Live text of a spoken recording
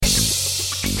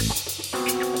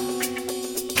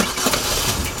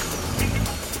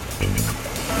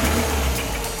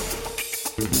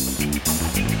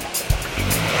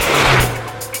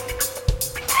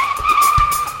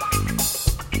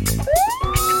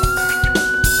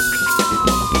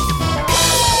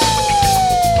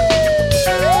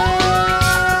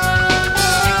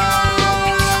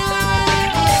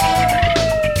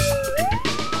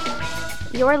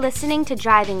You're listening to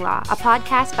Driving Law, a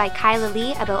podcast by Kyla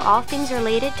Lee about all things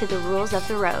related to the rules of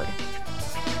the road.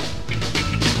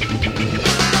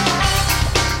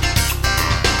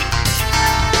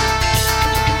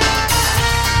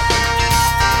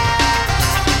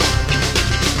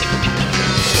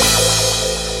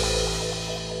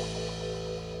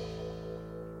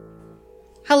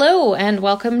 Hello, and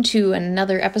welcome to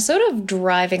another episode of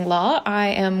Driving Law. I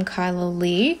am Kyla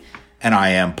Lee. And I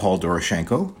am Paul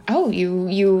Doroshenko. Oh,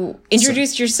 you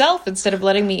introduced yourself instead of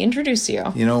letting me introduce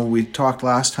you. You know, we talked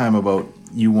last time about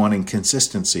you wanting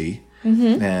consistency.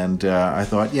 Mm-hmm. And I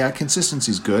thought, yeah,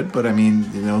 consistency's good, but I mean,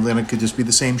 you know, then it could just be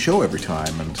the same show every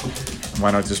time. And why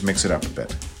not just mix it up a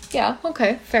bit? Yeah,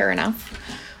 okay, fair enough.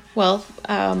 Well,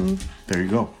 there you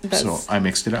go. So I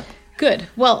mixed it up. Good.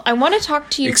 Well, I want to talk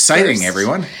to you Exciting, first.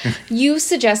 Everyone. You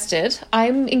suggested.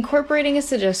 I'm incorporating a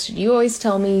suggestion. You always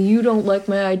tell me you don't like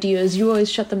my ideas. You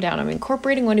always shut them down. I'm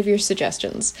incorporating one of your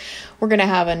suggestions. We're going to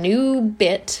have a new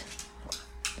bit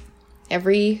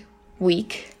every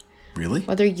week. Really?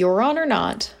 Whether you're on or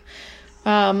not.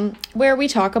 Where we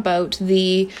talk about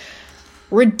the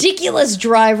ridiculous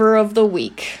driver of the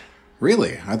week.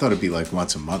 Really? I thought it'd be like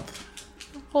once a month.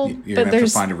 Well, but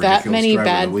there's that many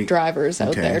bad drivers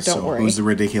out there, don't worry. Who's the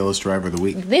ridiculous driver of the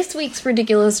week? This week's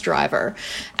ridiculous driver.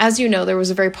 As you know, there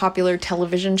was a very popular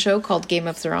television show called Game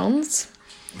of Thrones.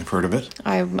 I've heard of it.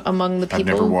 I'm among the people... I've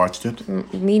never watched it.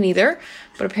 Me neither.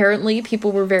 But apparently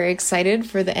people were very excited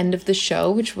for the end of the show,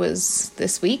 which was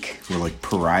this week. We're like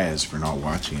pariahs for not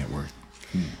watching it. We're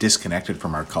disconnected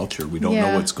from our culture. We don't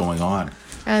know what's going on.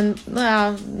 And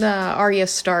Arya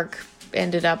Stark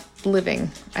ended up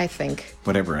living, I think.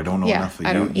 Whatever, I don't know enough.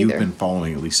 You've been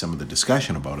following at least some of the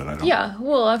discussion about it. I don't. Yeah,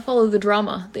 well, I follow the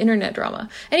drama, the internet drama.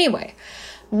 Anyway,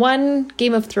 one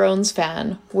Game of Thrones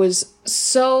fan was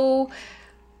so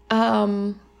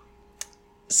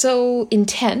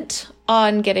intent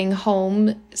on getting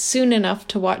home soon enough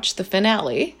to watch the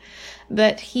finale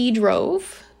that he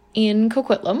drove in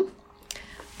Coquitlam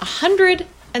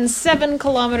 107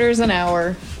 kilometers an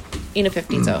hour in a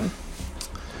 50 zone.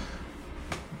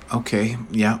 Okay,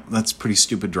 yeah, that's pretty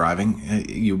stupid driving.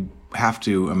 You have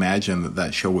to imagine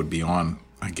that show would be on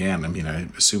again. I mean, I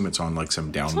assume it's on like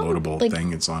some downloadable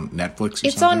thing. It's on Netflix or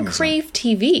it's something. It's on Crave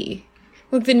TV.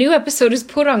 Look, the new episode is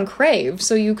put on Crave,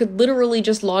 so you could literally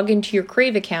just log into your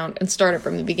Crave account and start it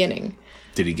from the beginning.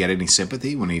 Did he get any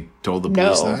sympathy when he told the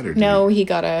police that? Or he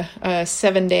got a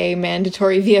 7-day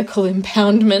mandatory vehicle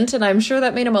impoundment, and I'm sure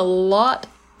that made him a lot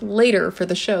later for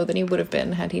the show than he would have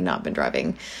been had he not been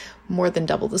driving more than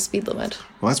double the speed limit.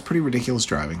 Well, that's pretty ridiculous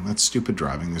driving. That's stupid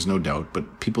driving, there's no doubt.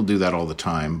 But people do that all the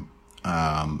time.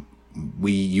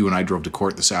 You and I drove to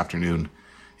court this afternoon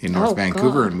in North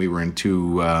Vancouver, and we were in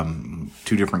two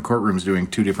different courtrooms doing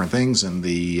two different things. And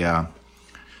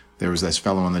there was this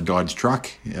fellow in the Dodge truck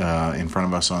in front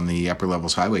of us on the Upper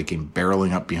Levels Highway, came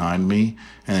barreling up behind me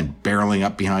and then barreling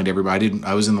up behind everybody.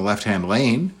 I was in the left-hand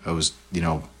lane. It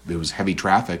was heavy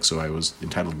traffic, so I was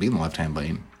entitled to be in the left-hand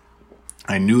lane.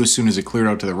 I knew as soon as it cleared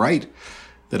out to the right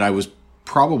that I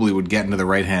probably would get into the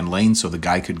right-hand lane so the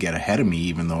guy could get ahead of me,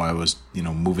 even though I was,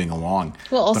 moving along.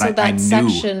 Well, also that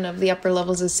section of the upper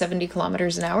levels is 70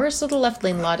 kilometers an hour, so the left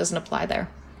lane law doesn't apply there.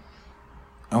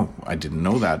 Oh, I didn't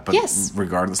know that, but yes.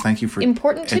 Regardless, thank you for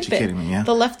important educating tidbit. me. Yeah.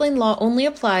 The left lane law only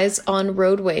applies on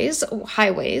roadways,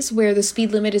 highways, where the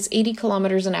speed limit is 80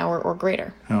 kilometers an hour or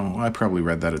greater. Oh, I probably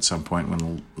read that at some point when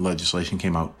the legislation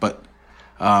came out, but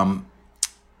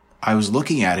I was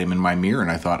looking at him in my mirror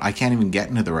and I thought, I can't even get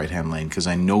into the right-hand lane because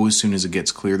I know as soon as it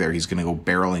gets clear there, he's going to go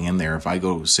barreling in there. If I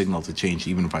go signal to change,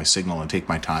 even if I signal and take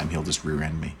my time, he'll just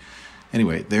rear-end me.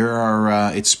 Anyway,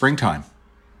 it's springtime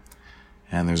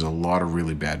and there's a lot of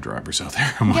really bad drivers out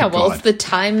there. Oh God. It's the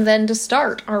time then to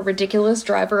start our ridiculous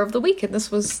driver of the week. And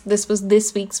this was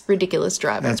this week's ridiculous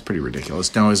driver. That's pretty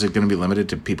ridiculous. Now, is it going to be limited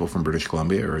to people from British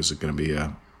Columbia or is it going to be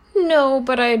a... No,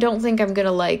 but I don't think I'm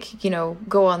gonna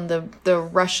go on the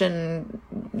Russian,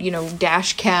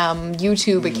 dash cam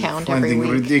YouTube account every week.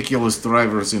 Finding ridiculous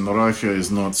drivers in Russia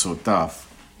is not so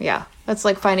tough. Yeah, that's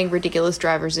like finding ridiculous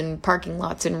drivers in parking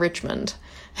lots in Richmond.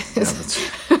 Yeah,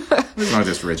 it's not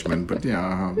just Richmond, but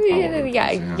yeah.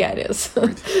 It is.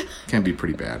 Right. Can be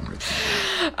pretty bad in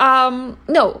Richmond.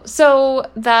 No, so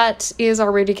that is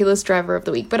our ridiculous driver of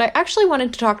the week. But I actually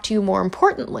wanted to talk to you more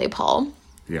importantly, Paul.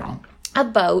 Yeah.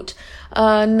 About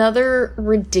another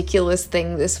ridiculous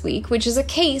thing this week, which is a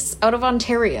case out of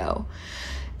Ontario.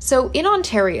 So in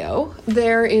Ontario,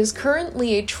 there is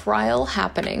currently a trial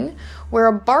happening where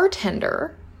a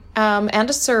bartender and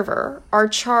a server are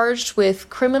charged with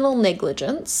criminal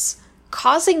negligence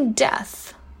causing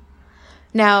death.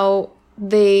 Now,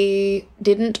 they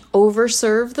didn't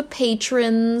overserve the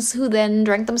patrons who then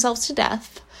drank themselves to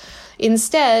death.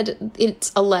 Instead,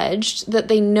 it's alleged that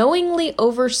they knowingly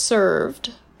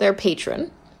overserved their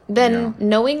patron, then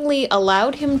knowingly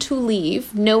allowed him to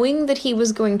leave, knowing that he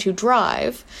was going to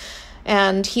drive,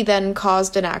 and he then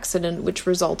caused an accident which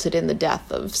resulted in the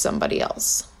death of somebody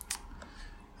else.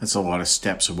 That's a lot of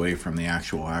steps away from the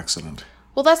actual accident.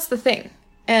 Well, that's the thing.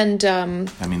 And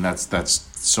I mean, that's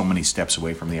so many steps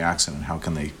away from the accident. How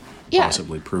can they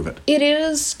possibly prove it? It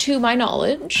is, to my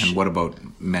knowledge. And what about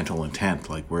mental intent?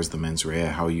 Like, where's the mens rea?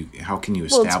 How can you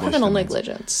establish? Well, it's criminal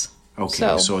negligence.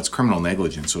 Okay, so it's criminal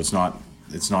negligence. So it's not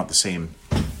the same,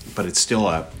 but it's still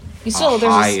it's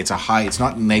high. It's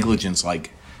not negligence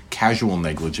like casual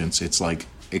negligence. It's like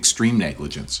extreme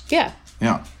negligence. Yeah.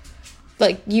 Yeah.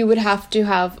 Like, you would have to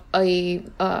have a,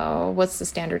 what's the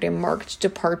standard? A marked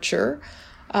departure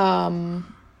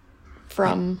from...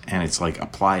 And it's, like,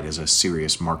 applied as a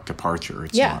serious marked departure.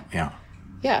 It's not,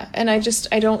 Yeah, and I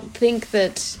don't think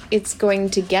that it's going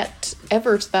to get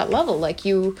ever to that level. Like,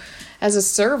 you, as a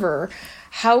server,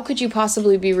 how could you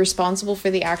possibly be responsible for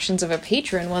the actions of a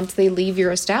patron once they leave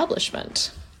your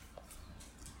establishment?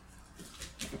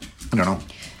 I don't know.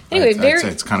 Anyway,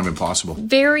 it's kind of impossible.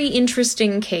 Very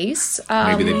interesting case.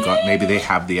 Maybe they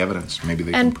have the evidence. Maybe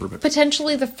they can prove it.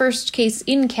 Potentially the first case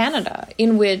in Canada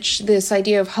in which this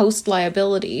idea of host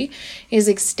liability is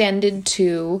extended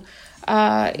to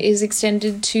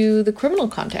the criminal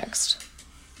context.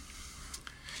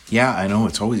 Yeah, I know.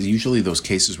 It's always usually those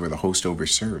cases where the host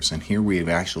overserves, and here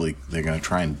they're going to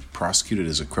try and prosecute it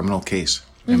as a criminal case,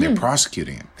 and they're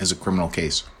prosecuting it as a criminal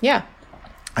case. Yeah.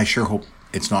 I sure hope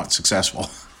it's not successful.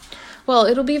 Well,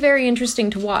 it'll be very interesting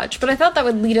to watch, but I thought that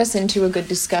would lead us into a good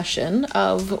discussion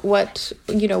of what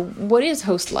is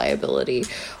host liability?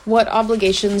 What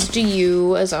obligations do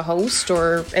you, as a host,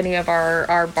 or any of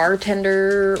our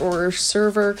bartender or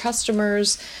server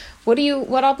customers,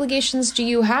 what obligations do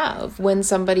you have when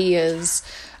somebody is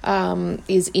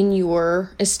in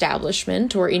your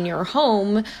establishment or in your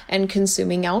home and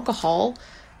consuming alcohol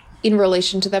in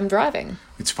relation to them driving?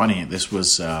 It's funny, this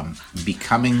was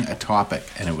becoming a topic,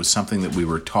 and it was something that we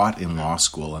were taught in law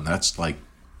school, and that's like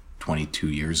 22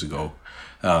 years ago,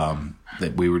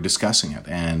 that we were discussing it.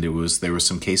 And there were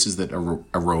some cases that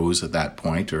arose at that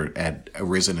point, or had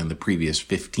arisen in the previous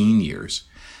 15 years,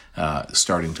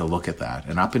 starting to look at that.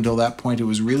 And up until that point, it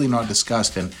was really not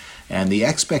discussed. And the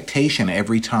expectation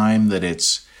every time that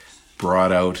it's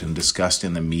brought out and discussed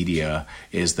in the media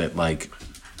is that, like,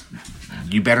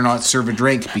 you better not serve a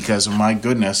drink because, oh my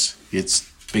goodness,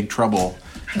 it's big trouble.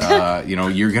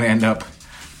 You're gonna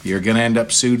end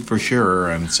up sued for sure,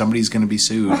 and somebody's gonna be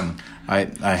sued. And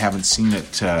I haven't seen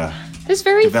it. There's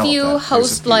very few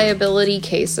host liability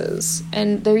cases,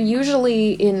 and they're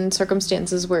usually in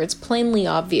circumstances where it's plainly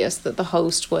obvious that the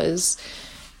host was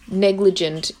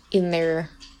negligent in their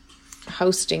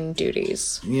hosting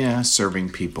duties. Yeah, serving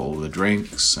people the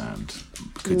drinks, and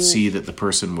could see that the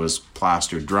person was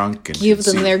plastered drunk, and give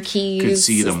them their keys. Could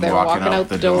see them walking out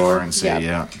the door and say,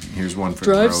 "Yeah, here's one for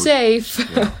the road. Drive safe."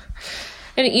 Yeah.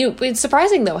 And it's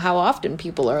surprising though how often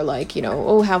people are like,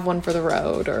 have one for the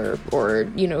road, or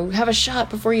have a shot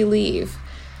before you leave.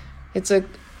 It's a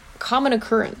common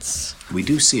occurrence. We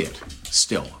do see it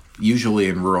still, usually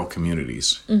in rural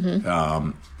communities.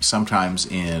 Mm-hmm. Sometimes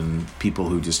in people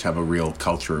who just have a real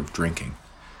culture of drinking.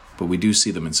 But we do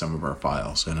see them in some of our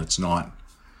files, and it's not...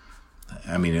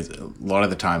 I mean, a lot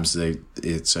of the times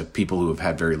it's people who have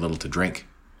had very little to drink.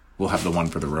 We'll have the one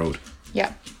for the road.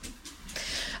 Yeah.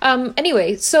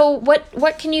 Anyway, so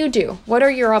what can you do? What are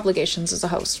your obligations as a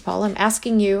host, Paul? I'm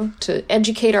asking you to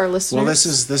educate our listeners. Well, this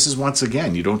is once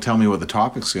again, you don't tell me what the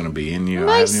topic's going to be, and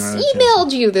I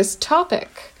emailed you this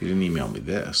topic. You didn't email me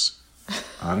this.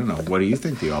 I don't know. What do you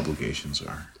think the obligations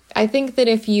are? I think that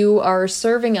if you are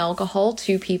serving alcohol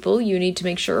to people, you need to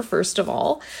make sure, first of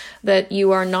all, that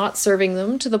you are not serving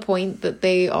them to the point that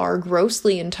they are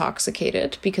grossly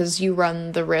intoxicated, because you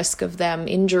run the risk of them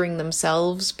injuring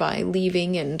themselves by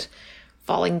leaving and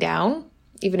falling down,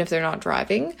 even if they're not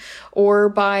driving, or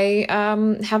by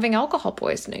having alcohol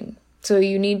poisoning. So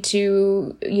you need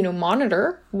to,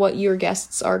 monitor what your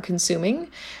guests are consuming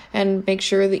and make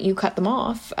sure that you cut them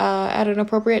off at an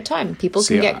appropriate time. People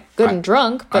can get good and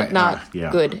drunk, but not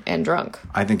good and drunk.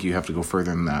 I think you have to go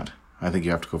further than that. I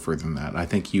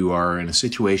think you are in a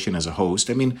situation as a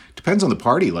host. I mean, depends on the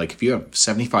party. Like, if you have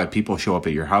 75 people show up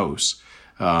at your house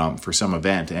for some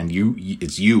event, and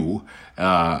it's you.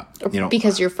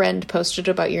 Because your friend posted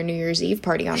about your New Year's Eve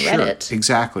party on Reddit.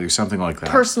 Exactly, or something like that.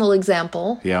 Personal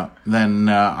example. Yeah. Then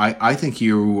I think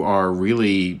you are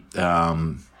really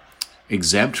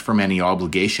exempt from any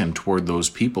obligation toward those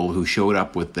people who showed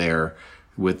up with their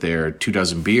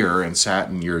 24 beer and sat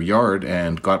in your yard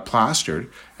and got plastered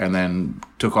and then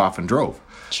took off and drove.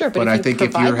 Sure, but I think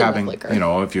if you're having, liquor,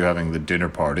 if you're having the dinner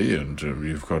party and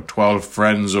you've got 12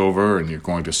 friends over and you're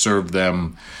going to serve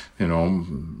them,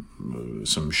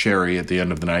 some sherry at the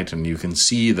end of the night, and you can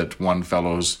see that one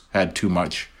fellow's had too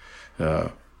much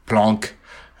plonk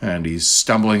and he's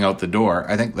stumbling out the door,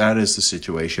 I think that is the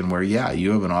situation where, you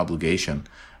have an obligation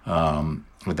at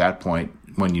that point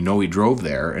when you know he drove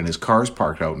there and his car's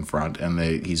parked out in front and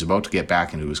he's about to get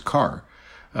back into his car.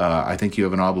 I think you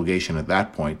have an obligation at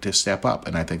that point to step up,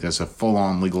 and I think that's a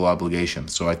full-on legal obligation.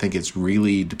 So I think it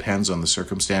really depends on the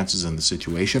circumstances and the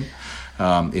situation.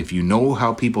 If you know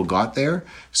how people got there,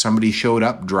 somebody showed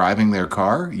up driving their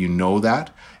car, you know that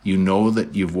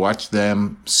you've watched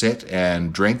them sit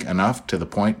and drink enough to the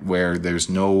point where there's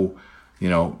no,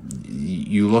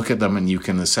 you look at them and you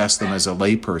can assess them as a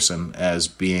layperson as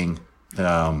being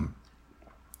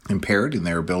impaired in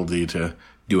their ability to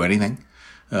do anything.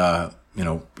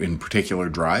 In particular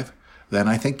drive, then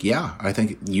I think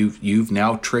you've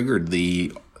now triggered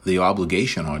the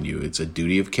obligation on you. It's a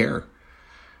duty of care.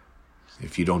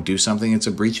 If you don't do something, it's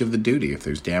a breach of the duty. If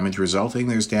there's damage resulting,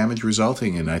 there's damage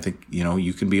resulting, and I think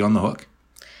you can be on the hook.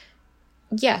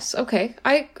 Yes, okay.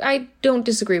 I don't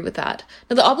disagree with that.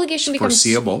 Now the obligation becomes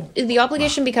foreseeable. The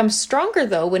obligation becomes stronger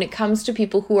though when it comes to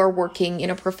people who are working in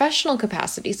a professional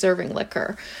capacity serving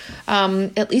liquor.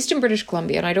 At least in British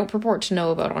Columbia, and I don't purport to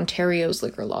know about Ontario's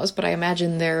liquor laws, but I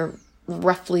imagine they're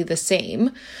roughly the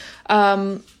same.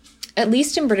 At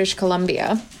least in British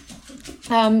Columbia,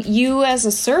 you as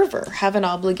a server have an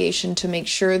obligation to make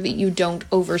sure that you don't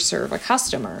overserve a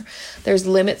customer. There's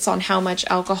limits on how much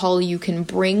alcohol you can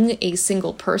bring a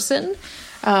single person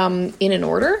in an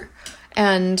order.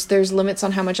 And there's limits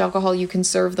on how much alcohol you can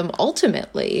serve them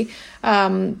ultimately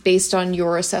based on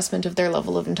your assessment of their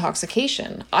level of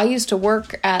intoxication. I used to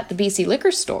work at the BC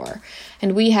Liquor Store,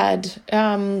 and we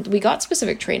got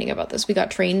specific training about this. We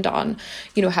got trained on,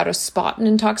 how to spot an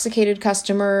intoxicated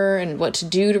customer and what to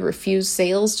do to refuse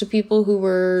sales to people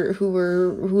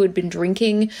who had been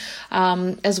drinking,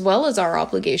 as well as our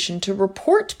obligation to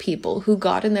report people who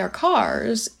got in their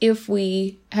cars if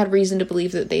we had reason to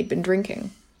believe that they'd been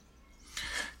drinking.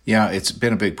 Yeah, it's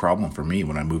been a big problem for me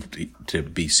when I moved to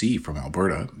BC from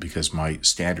Alberta, because my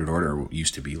standard order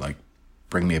used to be like,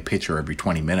 bring me a pitcher every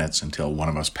 20 minutes until one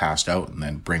of us passed out, and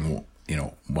then bring,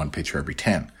 one pitcher every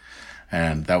 10.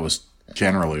 And that was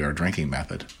generally our drinking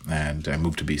method. And I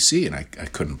moved to BC and I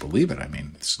couldn't believe it. I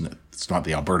mean, it's not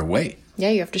the Alberta way. Yeah,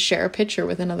 you have to share a pitcher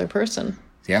with another person.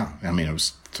 Yeah, I mean,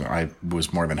 I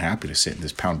was more than happy to sit and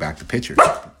just pound back the pitchers.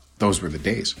 Those were the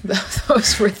days.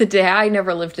 Those were the day. I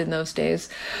never lived in those days.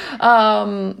 That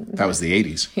was the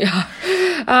 80s. Yeah.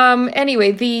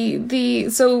 Anyway,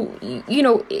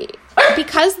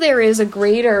 because there is a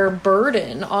greater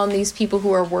burden on these people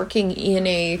who are working in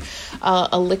a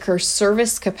liquor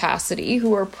service capacity,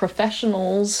 who are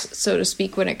professionals, so to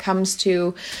speak, when it comes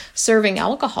to serving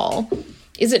alcohol,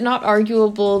 is it not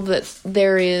arguable that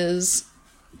there is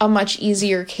a much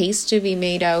easier case to be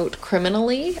made out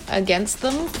criminally against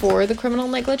them for the criminal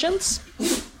negligence?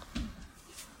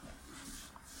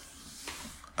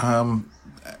 I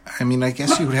mean, I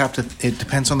guess you would have to. It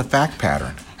depends on the fact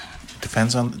pattern.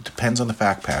 Depends on the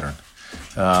fact pattern.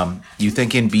 You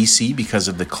think in BC, because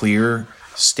of the clear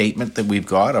statement that we've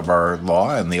got of our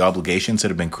law and the obligations that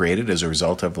have been created as a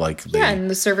result of and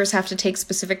the servers have to take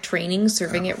specific training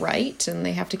serving it right, and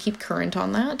they have to keep current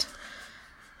on that.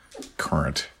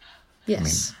 Current.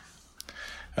 Yes.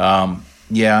 I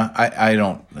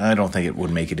don't think it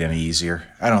would make it any easier.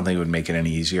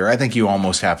 I think you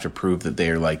almost have to prove that they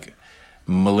are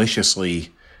maliciously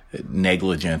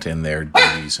negligent in their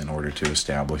duties in order to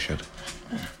establish it.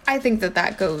 I think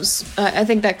that goes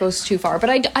too far, but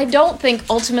I don't think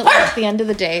ultimately at the end of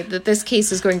the day that this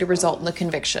case is going to result in the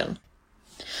conviction.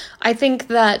 I think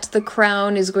that the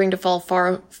Crown is going to fall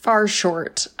far, far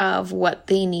short of what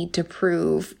they need to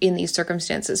prove in these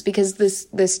circumstances, because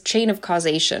this chain of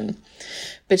causation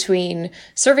between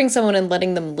serving someone and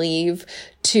letting them leave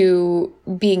to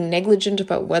being negligent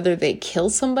about whether they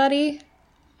kill somebody,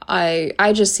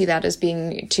 I just see that as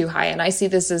being too high. And I see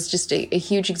this as just a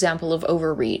huge example of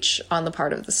overreach on the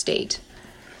part of the state.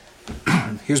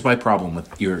 Here's my problem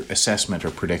with your assessment or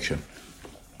prediction.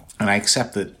 And I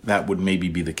accept that would maybe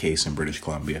be the case in British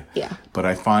Columbia. Yeah. But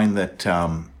I find that,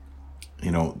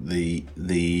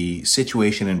 the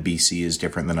situation in BC is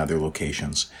different than other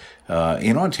locations.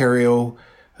 In Ontario,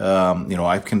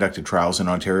 I've conducted trials in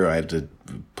Ontario. I've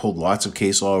pulled lots of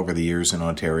case law over the years in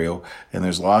Ontario, and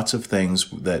there's lots of things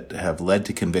that have led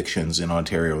to convictions in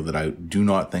Ontario that I do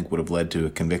not think would have led to a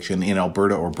conviction in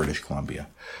Alberta or British Columbia.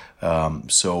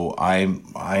 So I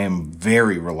am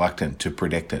very reluctant to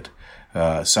predict it.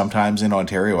 Sometimes in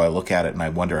Ontario, I look at it and I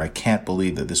wonder, I can't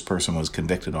believe that this person was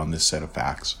convicted on this set of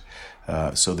facts.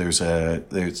 So there's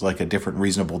like a different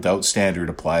reasonable doubt standard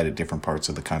applied at different parts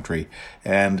of the country.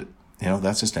 And,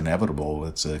 that's just inevitable.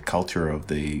 It's a culture of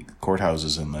the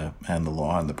courthouses and the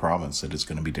law in the province that is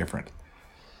going to be different.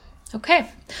 Okay.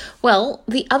 Well,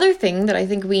 the other thing that I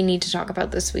think we need to talk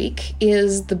about this week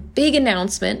is the big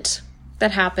announcement that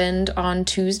happened on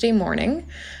Tuesday morning.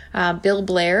 Bill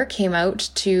Blair came out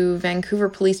to Vancouver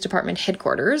Police Department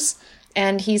headquarters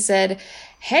and he said,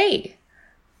 hey,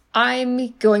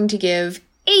 I'm going to give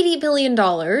 $80 million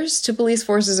to police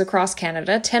forces across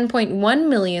Canada, $10.1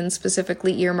 million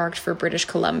specifically earmarked for British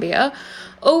Columbia,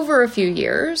 over a few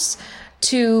years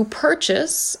to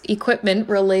purchase equipment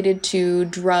related to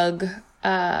drug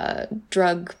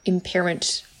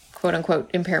impairment,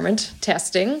 quote-unquote impairment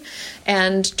testing,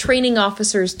 and training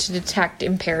officers to detect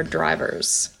impaired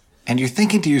drivers. And you're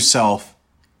thinking to yourself,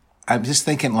 I'm just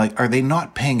thinking, are they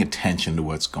not paying attention to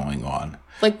what's going on?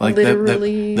 Like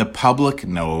literally, the public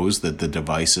knows that the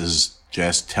devices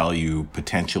just tell you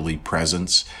potentially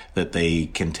presence, that they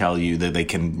can tell you that they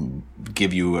can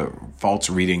give you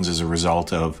false readings as a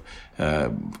result of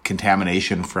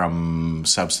contamination from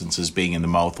substances being in the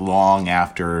mouth long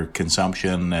after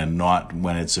consumption and not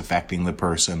when it's affecting the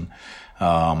person.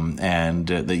 And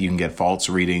that you can get false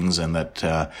readings, and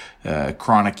that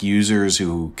chronic users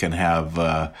who can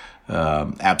have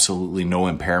absolutely no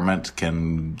impairment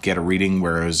can get a reading,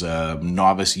 whereas a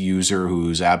novice user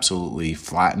who's absolutely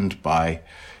flattened by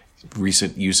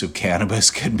recent use of cannabis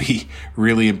can be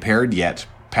really impaired yet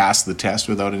pass the test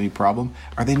without any problem.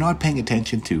 Are they not paying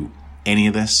attention to any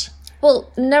of this?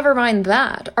 Well, never mind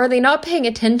that. Are they not paying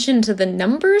attention to the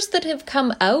numbers that have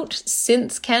come out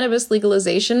since cannabis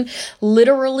legalization?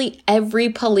 Literally every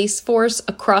police force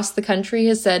across the country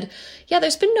has said, yeah,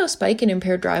 there's been no spike in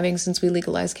impaired driving since we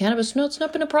legalized cannabis. No, it's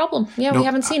not been a problem. Yeah, we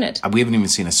haven't seen it. We haven't even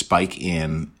seen a spike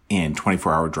in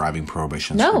 24-hour driving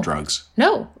prohibitions for drugs.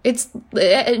 No, it's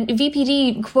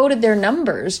VPD quoted their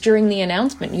numbers during the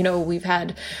announcement. We've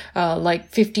had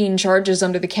 15 charges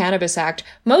under the Cannabis Act,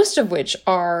 most of which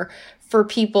are for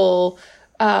people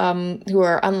who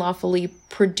are unlawfully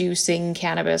producing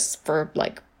cannabis for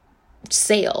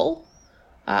sale,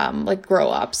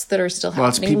 grow-ups that are still happening. Well,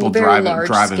 it's people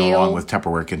driving along with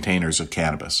Tupperware containers of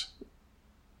cannabis.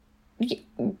 You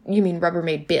mean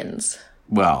Rubbermaid bins?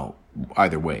 Well,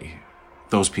 either way,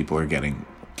 those people are getting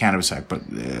Cannabis Act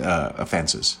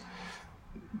offenses.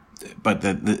 But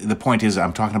the point is,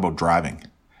 I'm talking about driving.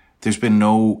 There's been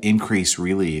no increase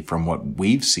really from what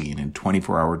we've seen in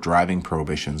 24-hour driving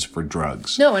prohibitions for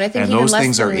drugs. No, and I think those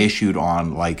things are issued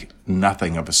on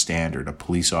nothing of a standard, a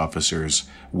police officer's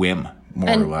whim,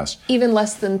 more or less. Even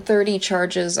less than 30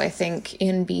 charges, I think,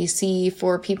 in BC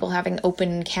for people having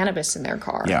open cannabis in their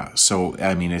car. Yeah, so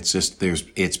I mean,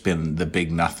 it's been the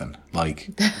big nothing.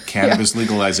 Cannabis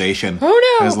legalization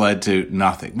has led to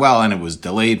nothing. Well, and it was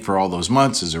delayed for all those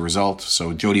months as a result.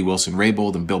 So Jody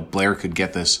Wilson-Raybould and Bill Blair could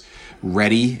get this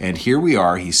ready, and here we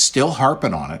are. He's still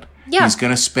harping on it. Yeah. He's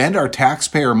going to spend our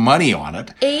taxpayer money on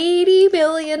it. $80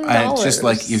 million. It's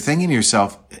just you're thinking to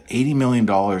yourself, $80 million.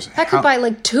 That could buy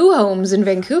 2 homes in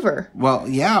Vancouver. Well,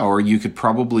 yeah, or you could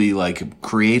probably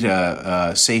create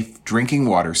a safe drinking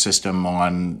water system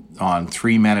on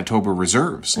 3 Manitoba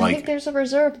reserves. I think there's a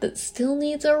reserve that still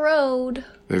needs a road.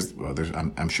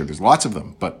 I'm sure there's lots of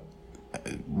them, but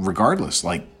regardless,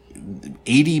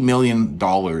 $80 million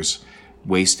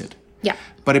wasted. Yeah.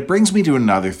 But it brings me to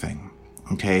another thing.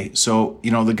 Okay, so,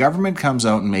 the government comes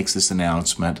out and makes this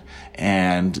announcement,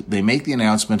 and they make the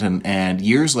announcement, and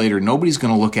years later, nobody's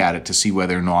going to look at it to see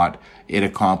whether or not it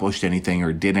accomplished anything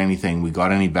or did anything, we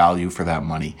got any value for that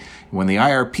money. When the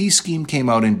IRP scheme came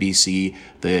out in BC,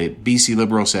 the BC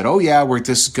Liberals said,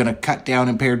 this is going to cut down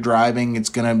impaired driving, it's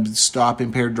going to stop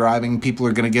impaired driving, people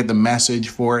are going to get the message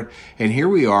for it, and here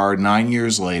we are 9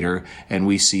 years later, and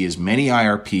we see as many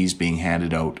IRPs being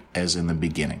handed out as in the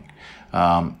beginning.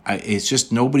 It's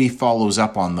just nobody follows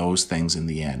up on those things in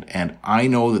the end. And I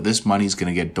know that this money is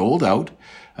going to get doled out.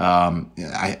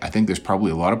 I think there's probably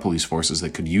a lot of police forces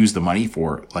that could use the money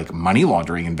for money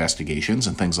laundering investigations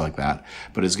and things like that.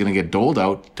 But it's going to get doled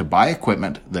out to buy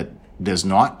equipment that does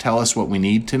not tell us what we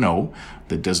need to know,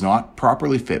 that does not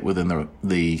properly fit within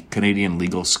the Canadian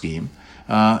legal scheme.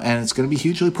 and it's going to be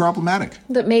hugely problematic.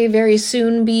 That may very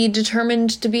soon be determined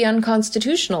to be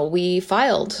unconstitutional. We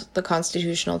filed the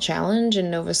constitutional challenge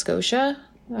in Nova Scotia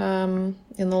in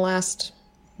the last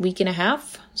week and a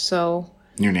half. So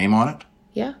your name on it?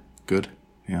 Yeah. Good.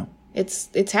 Yeah.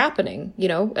 It's happening,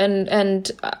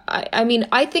 and I mean,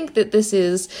 I think that this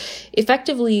is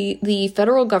effectively the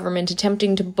federal government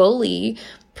attempting to bully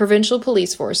provincial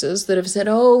police forces that have said,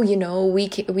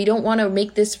 we don't want to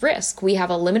make this risk. We have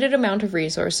a limited amount of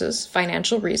resources,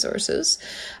 financial resources.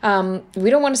 We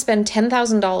don't want to spend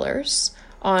 $10,000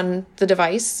 on the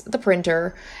device, the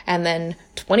printer, and then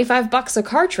 $25 a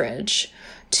cartridge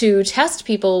to test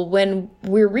people when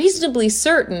we're reasonably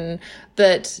certain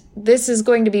that this is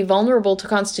going to be vulnerable to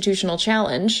constitutional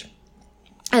challenge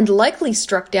and likely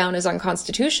struck down as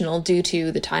unconstitutional due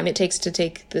to the time it takes to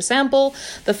take the sample,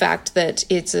 the fact that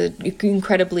it's an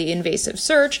incredibly invasive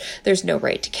search, there's no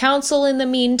right to counsel in the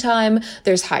meantime,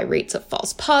 there's high rates of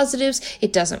false positives,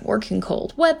 it doesn't work in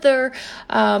cold weather.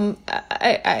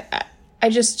 I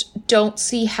just don't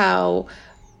see how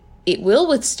it will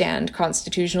withstand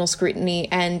constitutional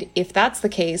scrutiny, and if that's the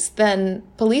case, then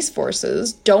police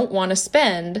forces don't want to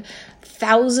spend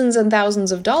thousands and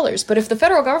thousands of dollars. But if the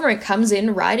federal government comes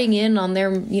in, riding in on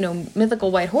their, mythical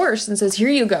white horse and says, here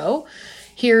you go,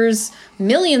 here's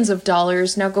millions of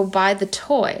dollars, now go buy the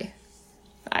toy.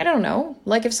 I don't know.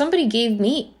 Like, if somebody gave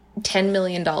me $10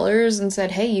 million and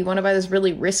said, hey, you want to buy this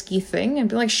really risky thing? I'd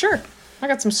be like, sure, I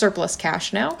got some surplus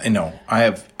cash now. I know. I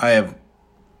have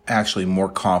actually more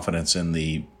confidence in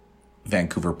the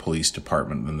Vancouver Police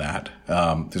Department than that.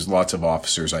 There's lots of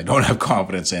officers I don't have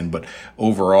confidence in, but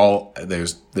overall,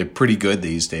 they're pretty good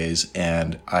these days,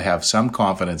 and I have some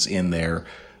confidence in their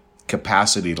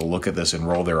capacity to look at this and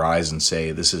roll their eyes and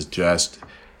say, this is just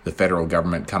the federal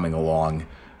government coming along,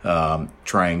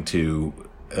 trying to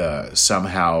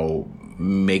somehow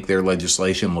make their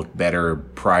legislation look better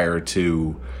prior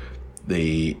to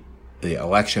the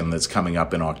election that's coming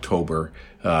up in October.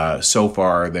 So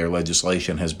far, their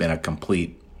legislation has been a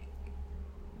complete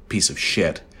piece of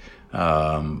shit,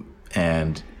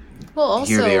 and also,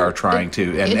 here they are trying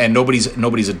and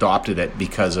nobody's adopted it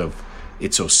because of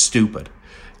it's so stupid.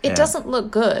 It doesn't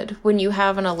look good when you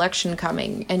have an election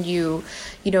coming and you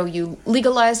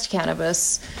legalized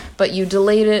cannabis, but you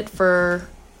delayed it for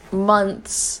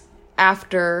months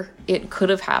after it could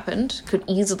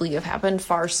easily have happened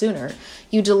far sooner.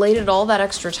 You delayed it all that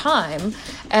extra time,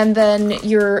 and then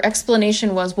your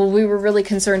explanation was, well, we were really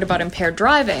concerned about impaired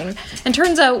driving. And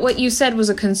turns out what you said was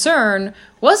a concern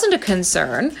wasn't a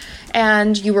concern,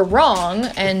 and you were wrong,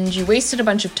 and you wasted a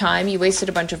bunch of time, you wasted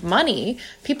a bunch of money.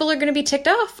 People are going to be ticked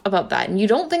off about that, and you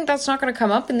don't think that's not going to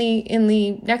come up in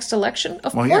the next election?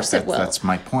 Of course it will. That's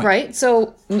my point. Right?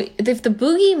 So if the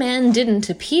boogeyman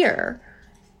didn't appear,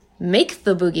 make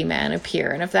the boogeyman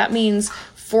appear. And if that means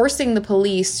forcing the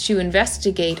police to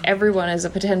investigate everyone as a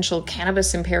potential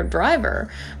cannabis-impaired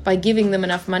driver by giving them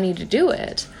enough money to do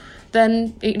it,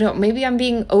 then, maybe I'm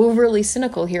being overly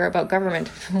cynical here about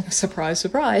government. Surprise,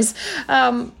 surprise.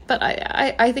 But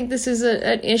I think this is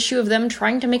an issue of them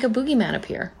trying to make a boogeyman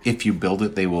appear. If you build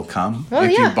it, they will come. Oh,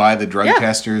 if you buy the drug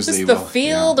testers, this they is will. The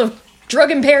field of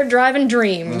drug-impaired driving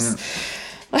dreams.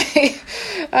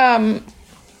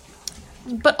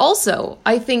 But also,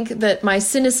 I think that my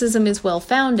cynicism is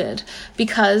well-founded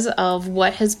because of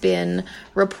what has been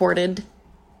reported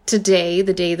today,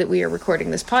 the day that we are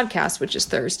recording this podcast, which is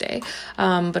Thursday,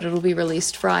 but it'll be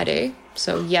released Friday,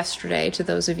 so yesterday to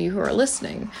those of you who are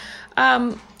listening.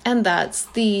 And that's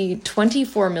the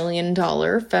 $24 million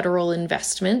federal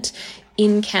investment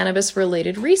in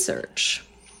cannabis-related research.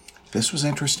 This was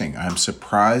interesting. I'm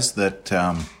surprised that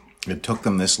it took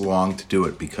them this long to do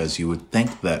it, because you would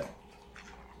think that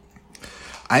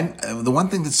the one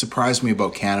thing that surprised me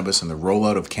about cannabis and the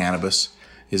rollout of cannabis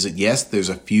is that, yes, there's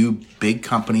a few big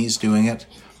companies doing it,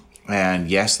 and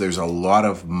yes, there's a lot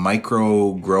of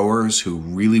micro growers who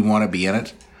really want to be in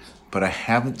it, but I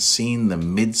haven't seen the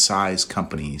mid-size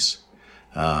companies,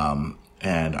 and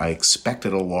I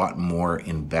expected a lot more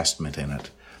investment in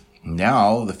it.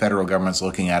 Now the federal government's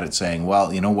looking at it saying,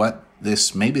 well, you know what,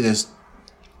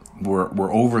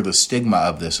 we're over the stigma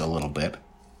of this a little bit,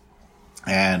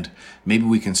 and maybe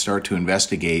we can start to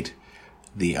investigate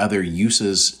the other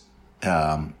uses,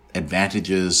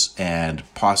 advantages, and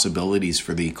possibilities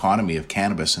for the economy of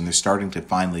cannabis, and they're starting to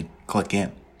finally click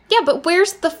in. Yeah, but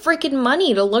where's the freaking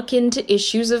money to look into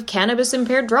issues of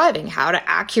cannabis-impaired driving? How to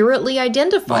accurately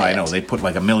identify it? Well, I know. They put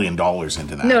like $1 million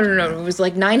into that. No. It was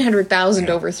like $900,000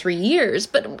 over 3 years.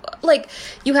 But,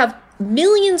 you have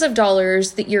millions of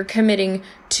dollars that you're committing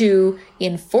to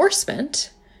enforcement,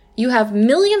 You have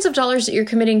millions of dollars that you're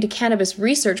committing to cannabis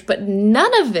research, but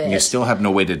none of it. You still have no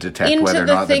way to detect into whether or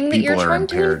the not thing that that people you're are trying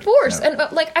to impaired. enforce. Yeah.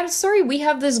 And I'm sorry, we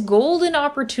have this golden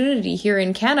opportunity here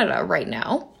in Canada right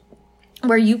now,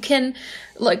 where you can,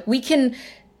 we can,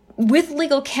 with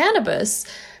legal cannabis,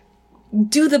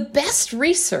 do the best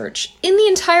research in the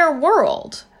entire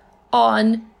world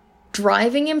on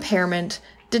driving impairment,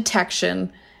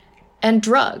 detection, and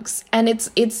drugs. And it's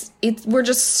we're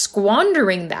just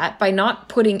squandering that by not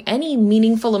putting any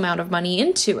meaningful amount of money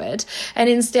into it, and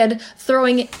instead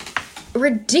throwing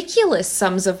ridiculous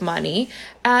sums of money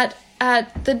at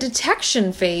the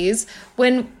detection phase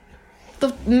when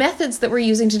the methods that we're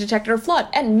using to detect it are flawed.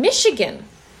 And Michigan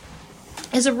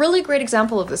is a really great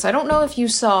example of this. I don't know if you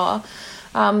saw,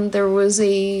 there was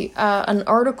an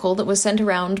article that was sent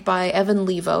around by Evan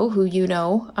Levo, who you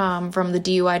know from the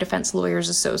DUI Defense Lawyers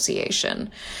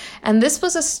Association. And this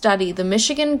was a study, the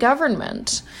Michigan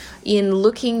government, in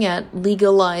looking at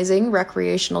legalizing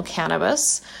recreational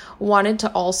cannabis, wanted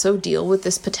to also deal with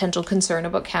this potential concern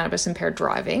about cannabis-impaired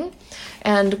driving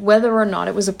and whether or not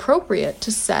it was appropriate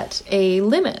to set a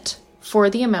limit for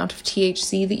the amount of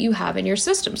THC that you have in your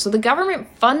system. So the government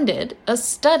funded a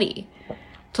study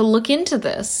to look into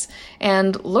this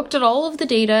and looked at all of the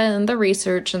data and the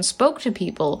research and spoke to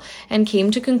people and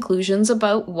came to conclusions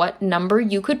about what number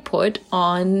you could put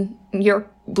on your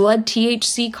blood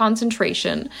THC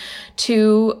concentration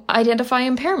to identify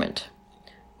impairment.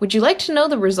 Would you like to know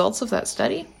the results of that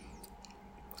study?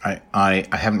 I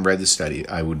haven't read the study.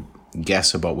 I would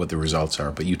guess about what the results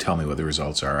are, but you tell me what the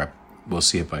results are. We'll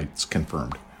see if it's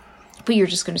confirmed. But you're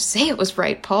just going to say it was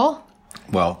right, Paul.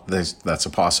 Well, that's a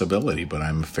possibility, but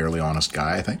I'm a fairly honest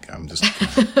guy, I think. I'm just...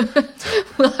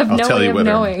 We'll have no way of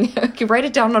knowing. Okay, write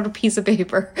it down on a piece of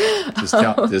paper.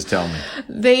 Just tell me.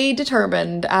 They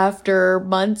determined, after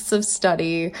months of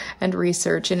study and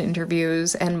research and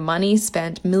interviews and money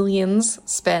spent, millions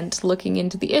spent looking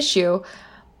into the issue,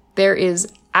 there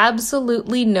is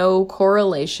absolutely no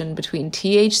correlation between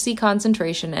THC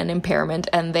concentration and impairment,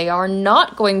 and they are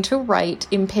not going to write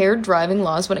impaired driving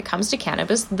laws when it comes to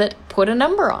cannabis that put a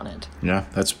number on it. Yeah,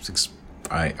 that's...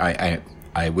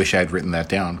 I wish I had written that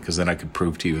down, because then I could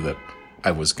prove to you that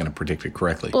I was going to predict it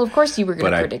correctly. Well, of course you were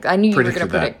going to predict. I knew you were going to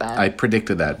predict that. I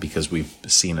predicted that because we've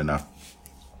seen enough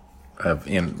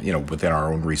within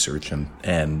our own research and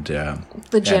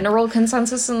the general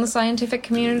consensus in the scientific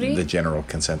community. The general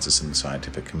consensus in the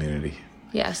scientific community.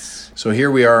 Yes. So here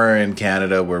we are in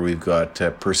Canada, where we've got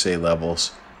per se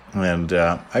levels, and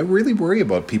I really worry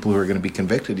about people who are going to be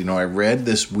convicted. You know, I read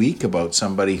this week about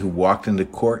somebody who walked into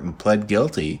court and pled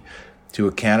guilty to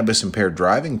a cannabis impaired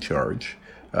driving charge,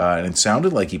 and it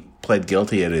sounded like he pled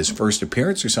guilty at his first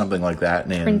appearance or something like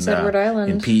that in Prince Edward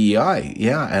Island. In PEI.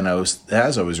 Yeah, and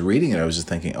as I was reading it, I was just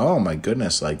thinking, oh my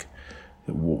goodness, like,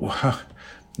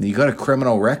 you got a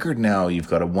criminal record now. You've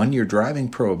got a 1-year driving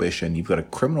prohibition. You've got a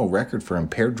criminal record for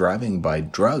impaired driving by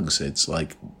drugs. It's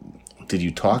like, did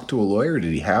you talk to a lawyer?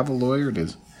 Did he have a lawyer?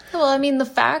 Well, I mean, the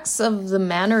facts of the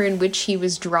manner in which he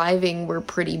was driving were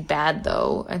pretty bad,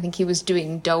 though. I think he was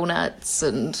doing donuts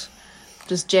and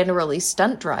just generally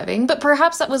stunt driving, but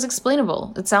perhaps that was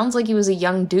explainable. It sounds like he was a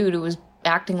young dude who was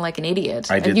acting like an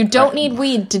idiot. And you don't need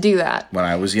weed to do that. When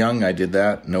I was young, I did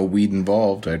that. No weed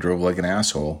involved. I drove like an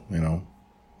asshole, you know.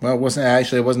 Well, it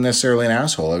wasn't necessarily an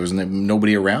asshole. There was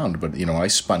nobody around, but, you know, I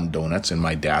spun donuts in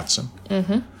my Datsun.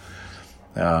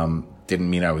 Mm-hmm. Didn't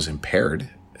mean I was impaired.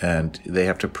 And they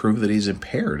have to prove that he's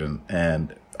impaired.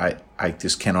 And I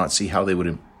just cannot see how they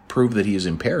would prove that he is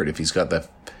impaired if he's got the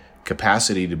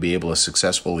capacity to be able to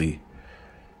successfully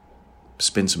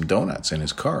spin some donuts in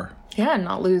his car. Yeah, and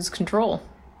not lose control.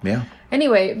 Yeah.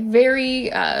 Anyway, very,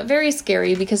 very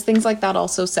scary, because things like that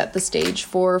also set the stage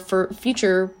for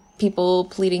future people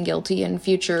pleading guilty and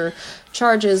future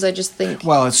charges. I just think...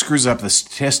 Well, it screws up the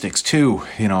statistics, too.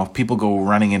 You know, people go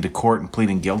running into court and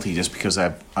pleading guilty just because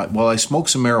I smoked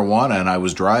some marijuana and I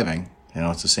was driving. You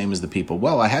know, it's the same as the people,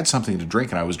 well, I had something to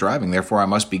drink and I was driving, therefore I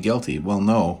must be guilty. Well,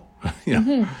 no. You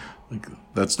know, like,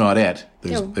 that's not it.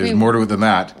 There's more to it than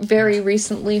that. Very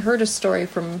recently heard a story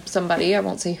from somebody, I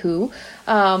won't say who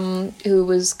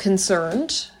was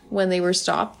concerned when they were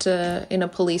stopped in a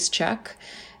police check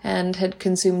and had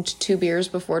consumed 2 beers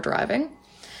before driving.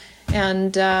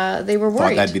 And they were worried.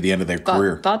 Thought that'd be the end of their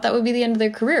career. Thought that would be the end of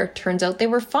their career. Turns out they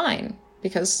were fine.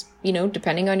 Because, you know,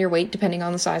 depending on your weight, depending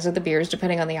on the size of the beers,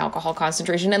 depending on the alcohol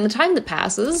concentration and the time that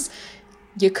passes,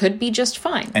 you could be just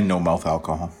fine. And no mouth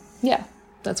alcohol. Yeah.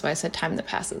 That's why I said time that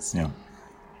passes.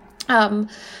 Yeah.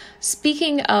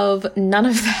 Speaking of none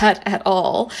of that at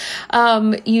all,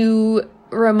 you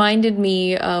reminded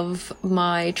me of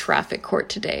my traffic court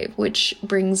today, which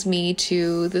brings me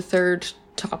to the third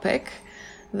topic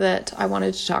that I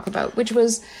wanted to talk about, which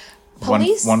was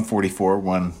police. 144,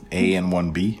 1A and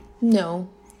 1B? No,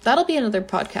 that'll be another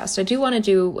podcast. I do want to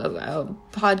do a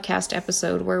podcast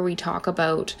episode where we talk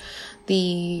about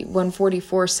the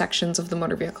 144 sections of the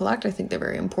Motor Vehicle Act. I think they're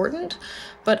very important.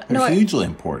 But they're hugely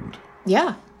important.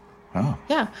 Yeah. Oh.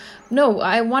 Yeah. No,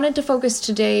 I wanted to focus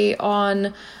today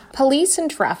on police in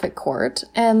traffic court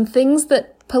and things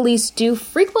that police do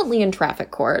frequently in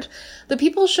traffic court that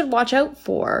people should watch out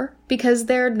for because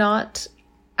they're not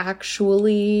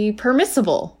actually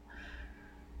permissible.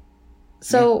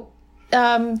 So,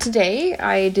 today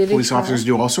I did police officers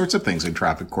do all sorts of things in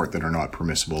traffic court that are not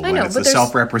permissible. I know, it's the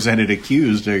self-represented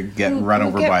accused to get run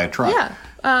over by a truck. Yeah.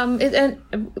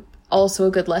 And also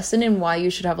a good lesson in why you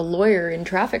should have a lawyer in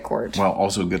traffic court. Well,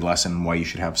 also a good lesson in why you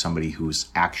should have somebody who's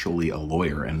actually a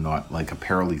lawyer and not like a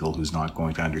paralegal who's not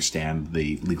going to understand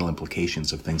the legal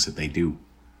implications of things that they do.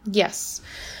 Yes.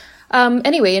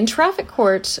 Anyway, in traffic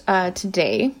court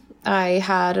today, I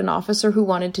had an officer who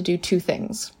wanted to do two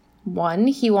things. One,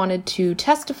 he wanted to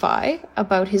testify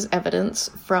about his evidence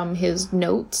from his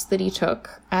notes that he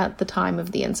took at the time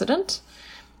of the incident.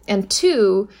 And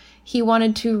two, he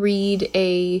wanted to read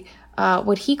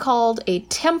what he called a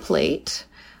template,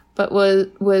 but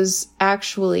was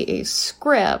actually a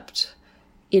script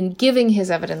in giving his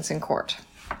evidence in court.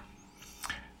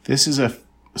 This is a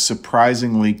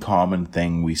surprisingly common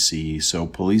thing we see. So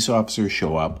police officers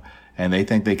show up and they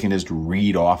think they can just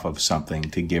read off of something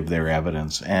to give their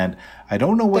evidence. And I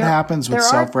don't know what happens with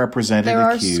self-represented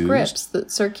accused. There are scripts that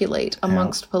circulate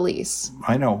amongst police.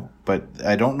 I know, but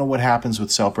I don't know what happens with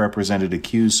self-represented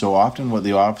accused. So often what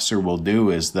the officer will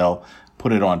do is they'll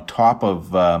put it on top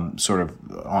of, the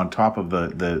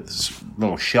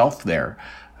little shelf there,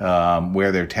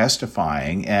 where they're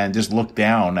testifying and just look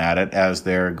down at it as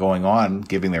they're going on,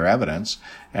 giving their evidence.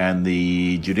 And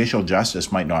the judicial justice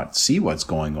might not see what's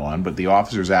going on, but the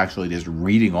officer's actually just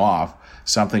reading off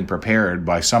something prepared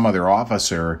by some other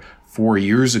officer 4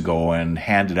 years ago and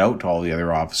handed out to all the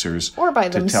other officers. Or by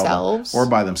themselves.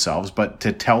 But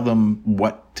to tell them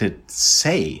what to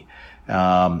say,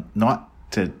 not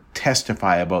to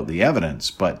testify about the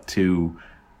evidence, but to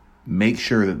make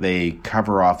sure that they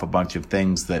cover off a bunch of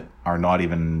things that are not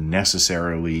even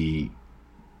necessarily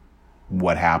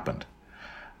what happened.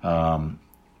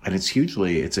 And it's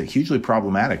hugely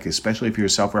problematic, especially if you're a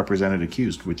self-represented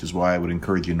accused, which is why I would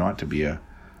encourage you not to be a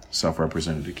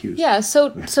self-represented accused. Yeah, so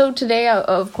today,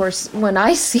 of course, when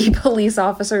I see police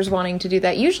officers wanting to do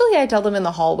that, usually I tell them in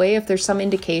the hallway if there's some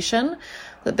indication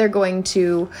that they're going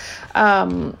to,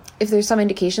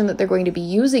 be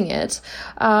using it,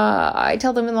 I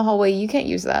tell them in the hallway, you can't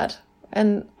use that.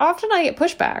 And often I get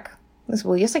pushback. I say,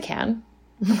 well, yes, I can.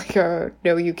 I'm like,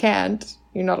 no, you can't.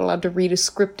 You're not allowed to read a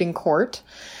script in court.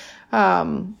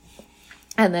 And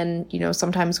then,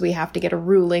 sometimes we have to get a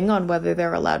ruling on whether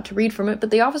they're allowed to read from it.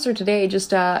 But the officer today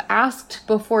just asked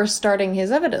before starting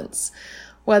his evidence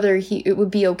whether it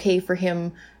would be okay for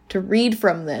him to read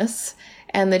from this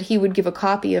and that he would give a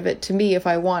copy of it to me if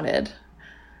I wanted.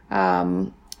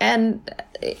 And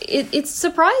it's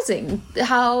surprising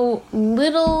how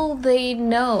little they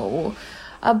know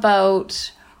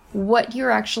about what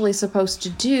you're actually supposed to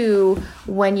do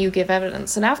when you give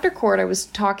evidence. And after court, I was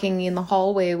talking in the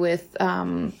hallway with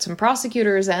some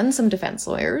prosecutors and some defense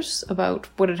lawyers about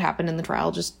what had happened in the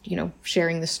trial, just,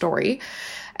 sharing the story.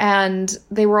 And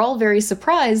they were all very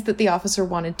surprised that the officer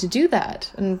wanted to do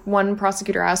that. And one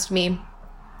prosecutor asked me,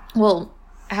 well,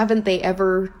 haven't they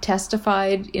ever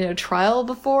testified in a trial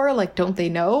before? Like, don't they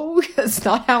know? It's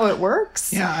not how it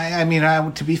works. Yeah, I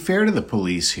mean, to be fair to the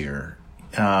police here,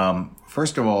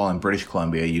 first of all, in British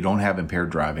Columbia, you don't have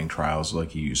impaired driving trials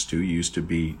like you used to. You used to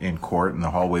be in court and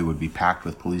the hallway would be packed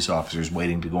with police officers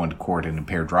waiting to go into court in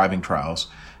impaired driving trials.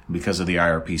 Because of the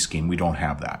IRP scheme, we don't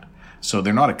have that. So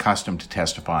they're not accustomed to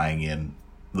testifying in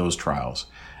those trials.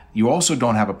 You also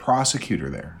don't have a prosecutor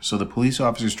there. So the police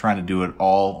officer's trying to do it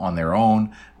all on their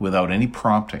own without any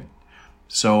prompting.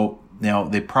 So now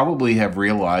they probably have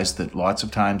realized that lots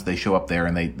of times they show up there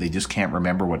and they just can't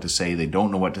remember what to say. They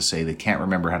don't know what to say. They can't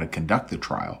remember how to conduct the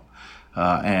trial.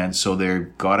 And so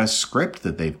they've got a script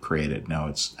that they've created. Now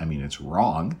it's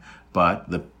wrong, but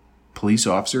the police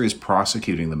officer is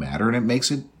prosecuting the matter and it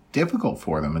makes it difficult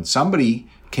for them. And somebody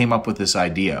came up with this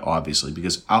idea, obviously,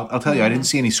 because I'll tell you, I didn't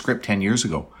see any script 10 years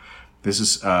ago. This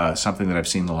is something that I've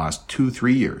seen the last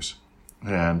 2-3 years.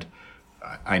 And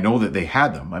I know that they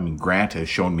had them. I mean, Grant has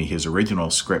shown me his original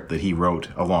script that he wrote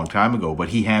a long time ago, but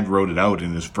he hand wrote it out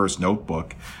in his first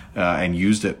notebook and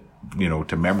used it,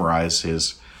 to memorize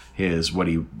his what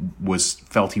he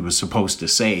felt he was supposed to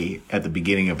say at the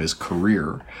beginning of his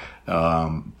career.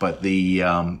 But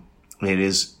it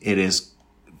is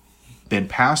been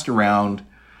passed around,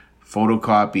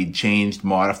 photocopied, changed,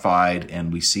 modified,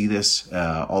 and we see this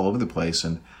all over the place.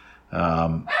 And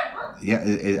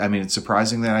it's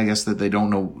surprising that I guess that they don't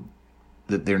know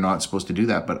that they're not supposed to do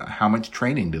that. But how much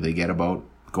training do they get about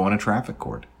going to traffic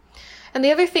court? And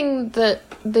the other thing that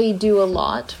they do a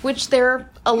lot, which they're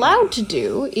allowed to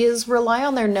do, is rely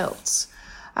on their notes.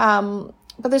 But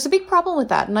there's a big problem with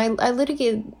that. And I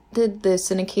litigated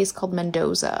this in a case called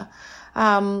Mendoza,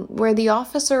 where the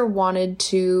officer wanted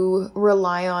to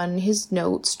rely on his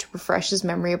notes to refresh his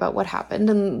memory about what happened.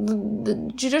 And the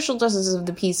judicial justices of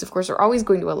the peace, of course, are always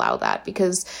going to allow that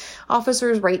because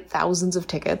officers write thousands of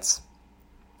tickets.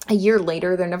 A year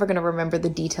later, they're never going to remember the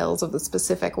details of the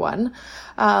specific one,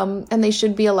 and they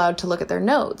should be allowed to look at their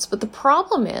notes. But the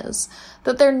problem is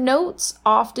that their notes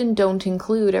often don't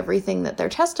include everything that they're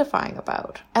testifying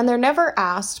about, and they're never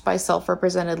asked by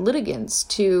self-represented litigants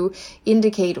to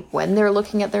indicate when they're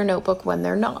looking at their notebook, when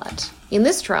they're not. In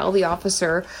this trial, the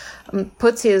officer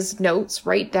puts his notes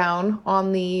right down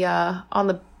on the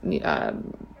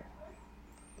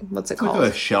what's it called?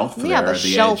 Like a shelf there at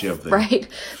the edge of the... Right,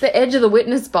 the edge of the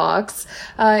witness box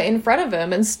in front of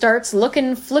him, and starts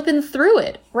flipping through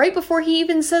it right before he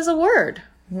even says a word.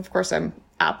 And of course, I'm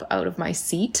up out of my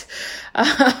seat.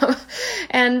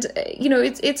 And,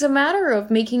 it's a matter of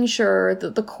making sure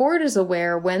that the court is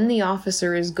aware when the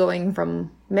officer is going from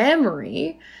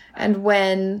memory and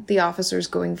when the officer is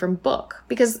going from book.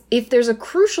 Because if there's a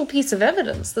crucial piece of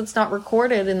evidence that's not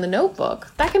recorded in the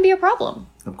notebook, that can be a problem.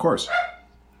 Of course.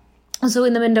 So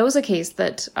in the Mendoza case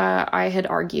that I had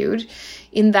argued,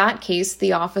 in that case,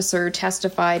 the officer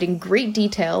testified in great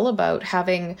detail about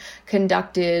having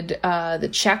conducted the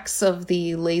checks of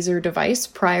the laser device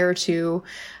prior to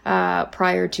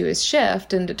his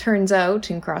shift. And it turns out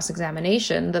in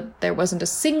cross-examination that there wasn't a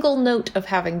single note of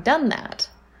having done that.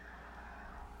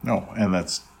 No, and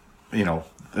that's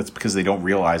because they don't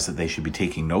realize that they should be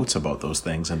taking notes about those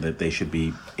things and that they should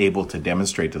be able to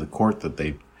demonstrate to the court that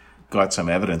they got some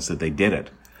evidence that they did it.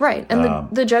 Right.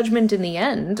 And the judgment in the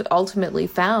end ultimately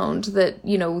found that,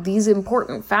 these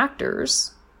important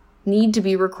factors need to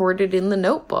be recorded in the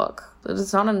notebook. That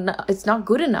it's not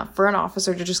good enough for an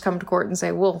officer to just come to court and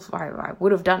say, well, I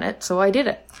would have done it, so I did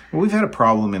it. Well, we've had a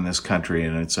problem in this country,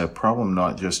 and it's a problem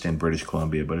not just in British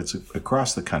Columbia, but it's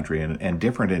across the country and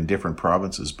different in different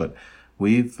provinces. But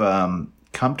we've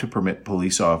come to permit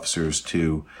police officers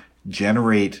to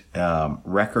generate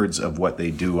records of what they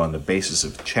do on the basis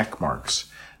of check marks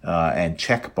and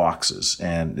check boxes.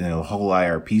 And the whole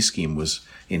IRP scheme was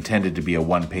intended to be a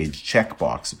one-page check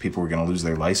box. People were going to lose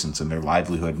their license and their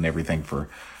livelihood and everything for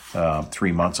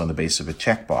 3 months on the basis of a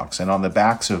check box. And on the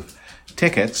backs of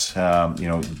tickets,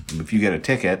 if you get a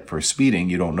ticket for speeding,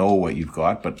 you don't know what you've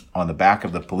got. But on the back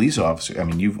of the police officer,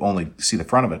 you only see the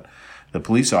front of it. The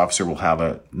police officer will have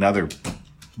another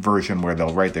version where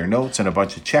they'll write their notes and a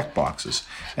bunch of check boxes.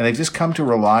 And they've just come to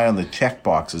rely on the check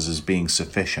boxes as being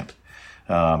sufficient,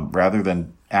 rather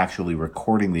than actually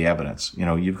recording the evidence.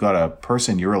 You've got a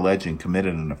person you're alleging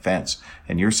committed an offense,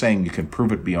 and you're saying you can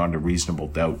prove it beyond a reasonable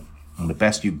doubt. And the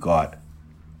best you've got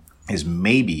is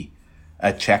maybe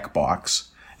a check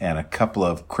box and a couple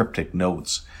of cryptic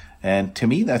notes. And to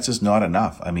me, that's just not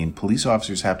enough. Police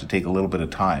officers have to take a little bit of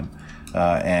time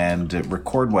and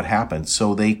record what happened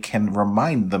so they can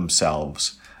remind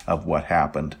themselves of what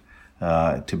happened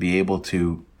to be able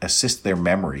to assist their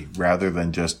memory rather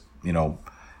than just,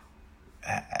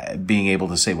 being able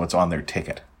to say what's on their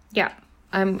ticket. Yeah,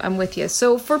 I'm with you.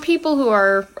 So for people who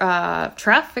are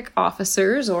traffic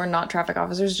officers or not traffic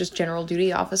officers, just general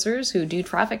duty officers who do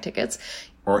traffic tickets,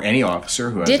 or any officer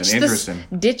who has an interest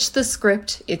in... Ditch the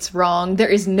script. It's wrong. There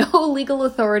is no legal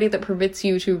authority that permits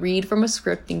you to read from a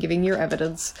script in giving your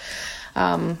evidence.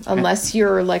 Unless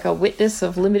you're like a witness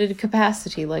of limited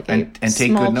capacity, like a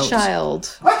small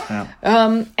child.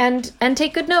 Yeah. And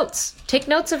take good notes. Take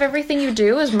notes of everything you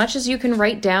do, as much as you can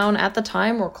write down at the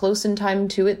time or close in time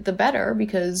to it, the better,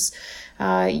 because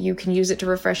you can use it to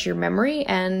refresh your memory,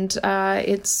 and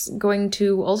it's going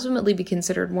to ultimately be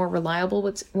considered more reliable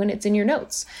when it's in your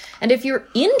notes. And if you're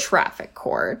in traffic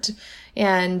court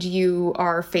and you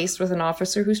are faced with an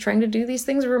officer who's trying to do these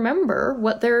things, remember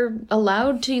what they're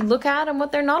allowed to look at and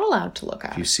what they're not allowed to look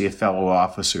at. If you see a fellow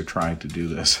officer trying to do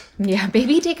this, yeah,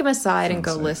 maybe take him aside and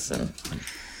go listen.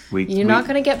 You're not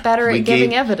going to get better at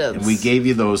giving evidence. We gave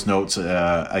you those notes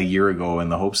a year ago in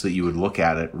the hopes that you would look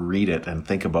at it, read it, and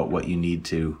think about what you need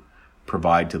to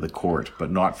provide to the court,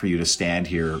 but not for you to stand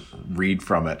here, read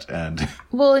from it, and...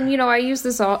 Well, and I use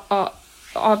this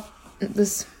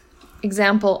this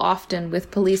example often with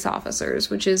police officers,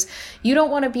 which is you don't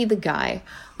want to be the guy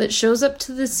that shows up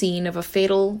to the scene of a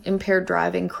fatal impaired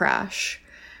driving crash,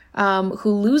 who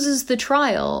loses the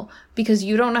trial because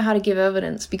you don't know how to give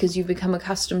evidence because you've become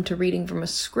accustomed to reading from a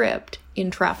script in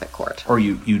traffic court. Or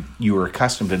you are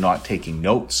accustomed to not taking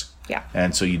notes. Yeah.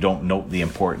 And so you don't note the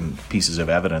important pieces of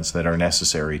evidence that are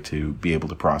necessary to be able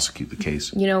to prosecute the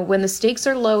case. You know, when the stakes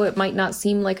are low, it might not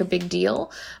seem like a big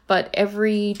deal, but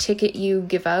every ticket you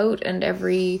give out and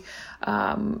every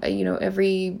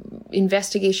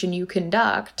investigation you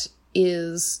conduct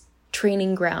is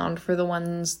training ground for the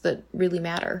ones that really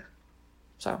matter.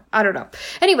 So, I don't know.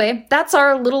 Anyway, that's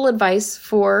our little advice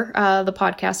for the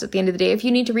podcast at the end of the day. If you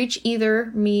need to reach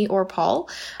either me or Paul,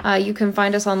 you can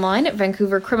find us online at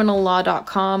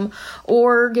vancouvercriminallaw.com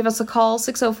or give us a call,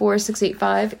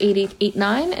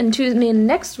 604-685-8889, and tune in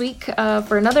next week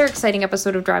for another exciting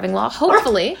episode of Driving Law.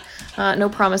 Hopefully, no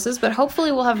promises, but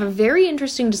hopefully we'll have a very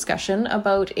interesting discussion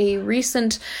about a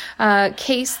recent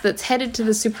case that's headed to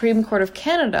the Supreme Court of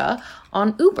Canada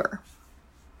on Uber.